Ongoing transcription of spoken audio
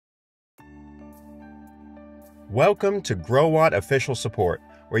Welcome to GrowWatt Official Support,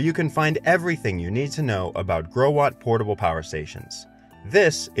 where you can find everything you need to know about GrowWatt portable power stations.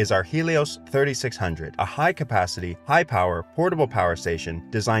 This is our HELIOS 3600, a high-capacity, high-power portable power station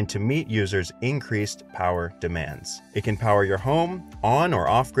designed to meet users' increased power demands. It can power your home, on or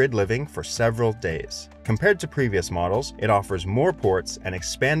off-grid living for several days. Compared to previous models, it offers more ports and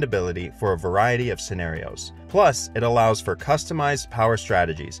expandability for a variety of scenarios. Plus, it allows for customized power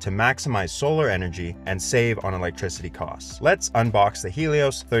strategies to maximize solar energy and save on electricity costs. Let's unbox the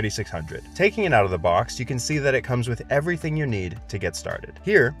HELIOS 3600. Taking it out of the box, you can see that it comes with everything you need to get started.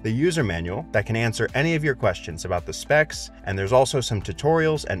 Here, the user manual that can answer any of your questions about the specs, and there's also some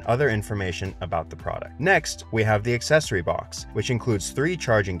tutorials and other information about the product. Next, we have the accessory box, which includes 3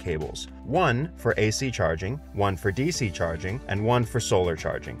 charging cables, one for AC charging, one for DC charging, and one for solar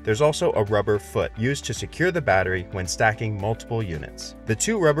charging. There's also a rubber foot used to secure the battery when stacking multiple units. The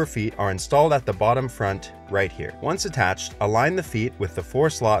 2 rubber feet are installed at the bottom front right here. Once attached, align the feet with the 4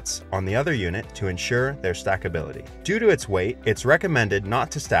 slots on the other unit to ensure their stackability. Due to its weight, it's recommended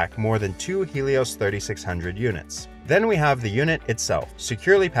not to stack more than 2 HELIOS 3600 units. Then we have the unit itself,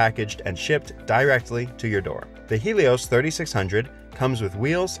 securely packaged and shipped directly to your door. The HELIOS 3600 comes with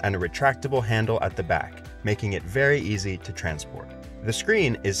wheels and a retractable handle at the back, making it very easy to transport. The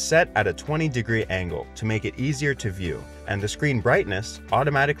screen is set at a 20-degree angle to make it easier to view, and the screen brightness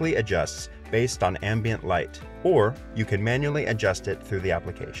automatically adjusts based on ambient light, or you can manually adjust it through the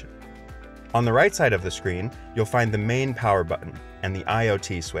application. On the right side of the screen, you'll find the main power button and the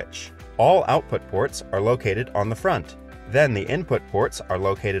IoT switch. All output ports are located on the front. Then the input ports are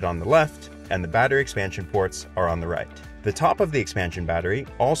located on the left, and the battery expansion ports are on the right. The top of the expansion battery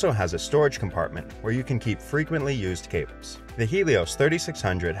also has a storage compartment where you can keep frequently used cables. The HELIOS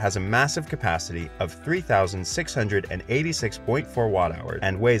 3600 has a massive capacity of 3,686.4 watt-hours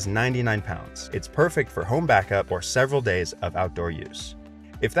and weighs 99 pounds. It's perfect for home backup or several days of outdoor use.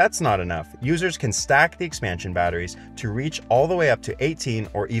 If that's not enough, users can stack the expansion batteries to reach all the way up to 18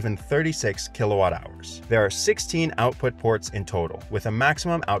 or even 36 kilowatt-hours. There are 16 output ports in total, with a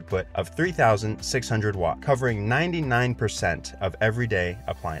maximum output of 3,600 watt, covering 99% of everyday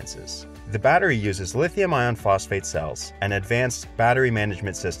appliances. The battery uses lithium iron phosphate cells and advanced battery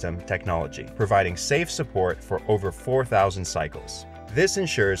management system technology, providing safe support for over 4,000 cycles. This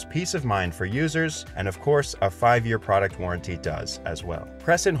ensures peace of mind for users, and of course, a 5-year product warranty does as well.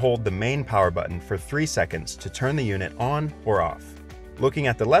 Press and hold the main power button for 3 seconds to turn the unit on or off. Looking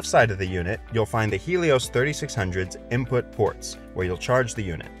at the left side of the unit, you'll find the HELIOS 3600's input ports, where you'll charge the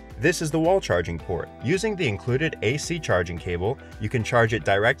unit. This is the wall charging port. Using the included AC charging cable, you can charge it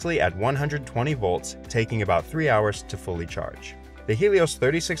directly at 120 volts, taking about 3 hours to fully charge. The HELIOS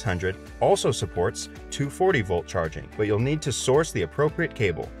 3600 also supports 240-volt charging, but you'll need to source the appropriate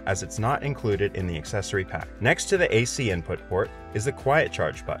cable as it's not included in the accessory pack. Next to the AC input port is the quiet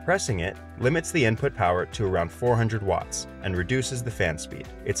charge button. Pressing it limits the input power to around 400 watts and reduces the fan speed.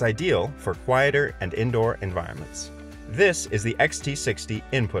 It's ideal for quieter and indoor environments. This is the XT60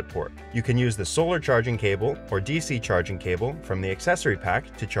 input port. You can use the solar charging cable or DC charging cable from the accessory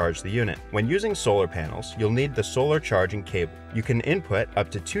pack to charge the unit. When using solar panels, you'll need the solar charging cable. You can input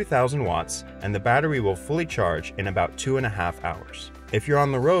up to 2,000 watts and the battery will fully charge in about 2.5 hours. If you're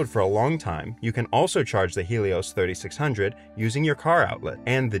on the road for a long time, you can also charge the HELIOS 3600 using your car outlet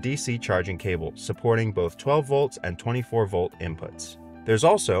and the DC charging cable, supporting both 12 volts and 24 volt inputs. There's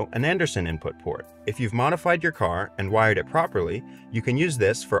also an Anderson input port. If you've modified your car and wired it properly, you can use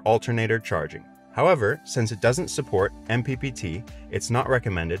this for alternator charging. However, since it doesn't support MPPT, it's not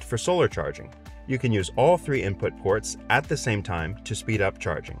recommended for solar charging. You can use all 3 input ports at the same time to speed up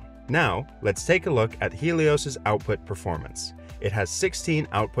charging. Now, let's take a look at HELIOS's output performance. It has 16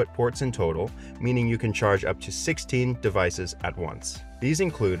 output ports in total, meaning you can charge up to 16 devices at once. These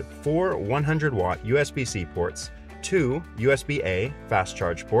include 4 100-watt USB-C ports, 2 USB-A fast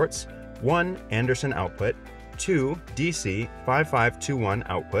charge ports, 1 Anderson output, 2 DC 5521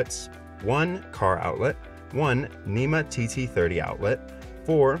 outputs, 1 car outlet, 1 NEMA TT30 outlet,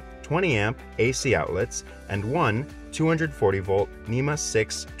 4 20-amp AC outlets, and 1 240-volt NEMA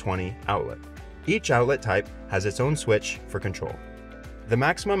 620 outlet. Each outlet type has its own switch for control. The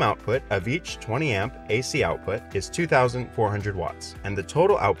maximum output of each 20-amp AC output is 2,400 watts, and the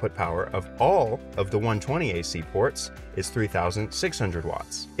total output power of all of the 120 AC ports is 3,600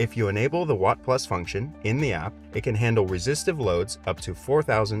 watts. If you enable the Watt Plus function in the app, it can handle resistive loads up to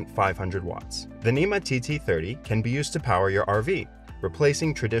 4,500 watts. The NEMA TT30 can be used to power your RV,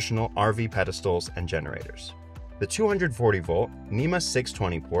 replacing traditional RV pedestals and generators. The 240-volt NEMA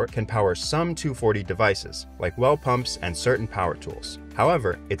 620 port can power some 240 devices, like well pumps and certain power tools.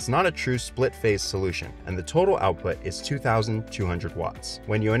 However, it's not a true split-phase solution, and the total output is 2,200 watts.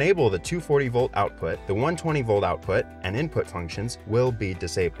 When you enable the 240-volt output, the 120-volt output and input functions will be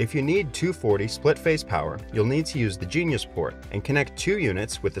disabled. If you need 240 split-phase power, you'll need to use the Genius port and connect 2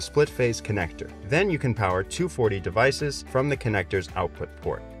 units with the split-phase connector. Then you can power 240 devices from the connector's output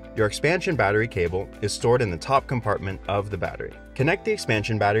port. Your expansion battery cable is stored in the top compartment of the battery. Connect the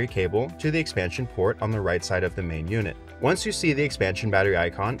expansion battery cable to the expansion port on the right side of the main unit. Once you see the expansion battery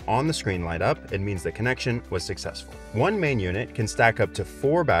icon on the screen light up, it means the connection was successful. One main unit can stack up to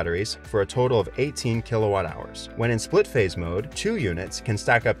 4 batteries for a total of 18 kilowatt hours. When in split phase mode, 2 units can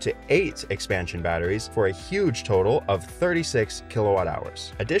stack up to 8 expansion batteries for a huge total of 36 kilowatt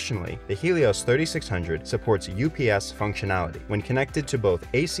hours. Additionally, the HELIOS 3600 supports UPS functionality. When connected to both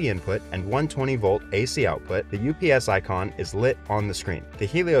AC input and 120-volt AC output, the UPS icon is lit on the screen. The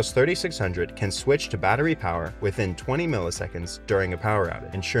HELIOS 3600 can switch to battery power within 20 milliseconds during a power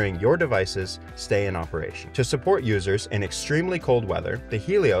outage, ensuring your devices stay in operation. To support users in extremely cold weather, the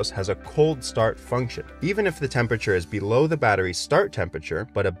HELIOS has a cold start function. Even if the temperature is below the battery's start temperature,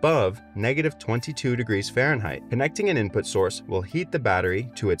 but above -22 degrees Fahrenheit, connecting an input source will heat the battery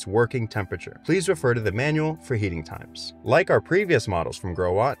to its working temperature. Please refer to the manual for heating times. Like our previous models from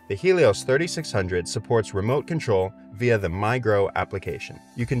GrowWatt, the HELIOS 3600 supports remote control via the MyGrow application.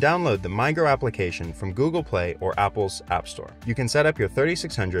 You can download the MyGrow application from Google Play or Apple's App Store. You can set up your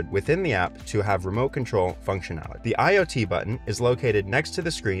 3600 within the app to have remote control functionality. The IoT button is located next to the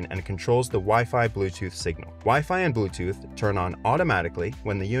screen and controls the Wi-Fi Bluetooth signal. Wi-Fi and Bluetooth turn on automatically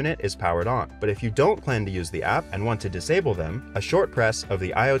when the unit is powered on, but if you don't plan to use the app and want to disable them, a short press of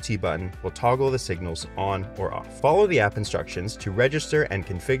the IoT button will toggle the signals on or off. Follow the app instructions to register and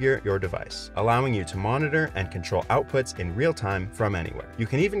configure your device, allowing you to monitor and control outputs in real time from anywhere. You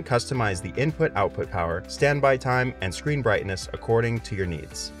can even customize the input-output power, standby time, and screen brightness according to your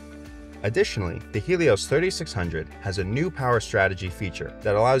needs. Additionally, the HELIOS 3600 has a new power strategy feature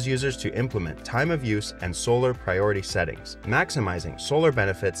that allows users to implement time of use and solar priority settings, maximizing solar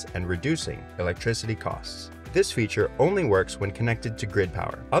benefits and reducing electricity costs. This feature only works when connected to grid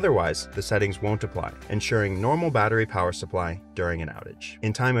power. Otherwise, the settings won't apply, ensuring normal battery power supply during an outage.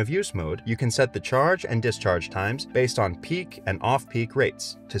 In time of use mode, you can set the charge and discharge times based on peak and off-peak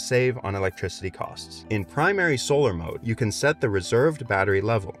rates to save on electricity costs. In primary solar mode, you can set the reserved battery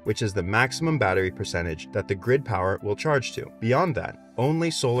level, which is the maximum battery percentage that the grid power will charge to. Beyond that,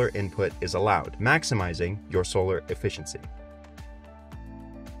 only solar input is allowed, maximizing your solar efficiency.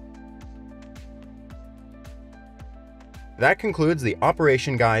 That concludes the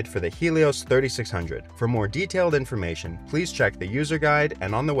operation guide for the HELIOS 3600. For more detailed information, please check the user guide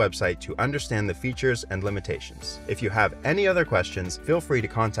and on the website to understand the features and limitations. If you have any other questions, feel free to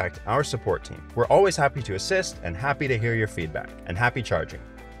contact our support team. We're always happy to assist and happy to hear your feedback. And happy charging.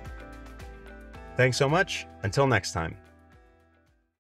 Thanks so much. Until next time.